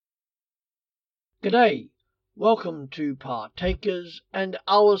G'day, welcome to Partakers and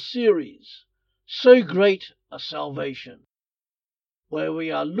our series, So Great a Salvation, where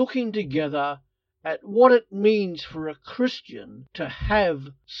we are looking together at what it means for a Christian to have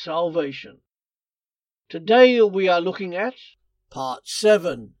salvation. Today we are looking at Part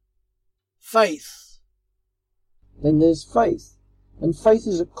 7, Faith. Then there's faith, and faith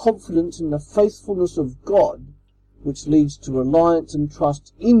is a confidence in the faithfulness of God, which leads to reliance and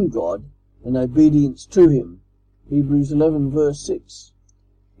trust in God and obedience to him. Hebrews 11 verse 6.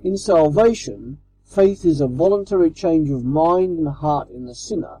 In salvation, faith is a voluntary change of mind and heart in the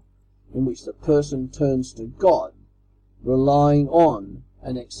sinner, in which the person turns to God, relying on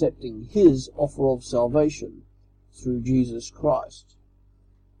and accepting his offer of salvation through Jesus Christ.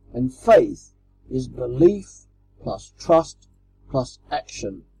 And faith is belief plus trust plus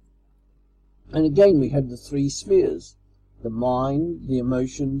action. And again we have the three spheres: the mind, the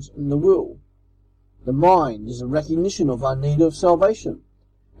emotions, and the will. The mind is a recognition of our need of salvation,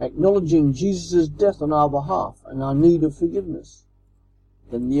 acknowledging Jesus' death on our behalf and our need of forgiveness.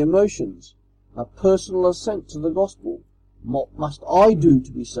 Then the emotions, a personal assent to the gospel. What must I do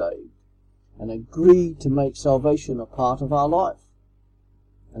to be saved? And agree to make salvation a part of our life.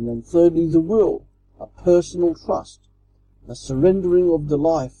 And then thirdly, the will, a personal trust, a surrendering of the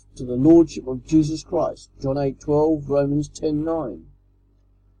life to the Lordship of Jesus Christ, John 8:12, Romans 10:9.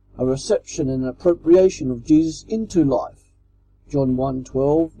 A reception and appropriation of Jesus into life, John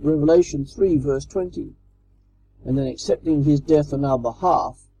 1:12, Revelation 3 verse 20. And then accepting his death on our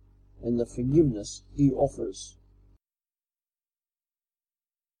behalf and the forgiveness he offers.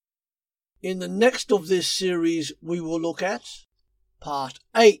 In the next of this series we will look at Part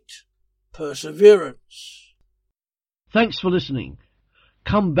 8, Perseverance. Thanks for listening.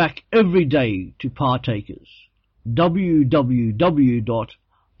 Come back every day to Partakers.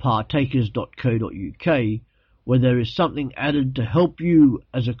 www.partakers.co.uk, where there is something added to help you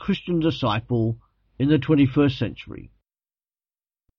as a Christian disciple in the 21st century.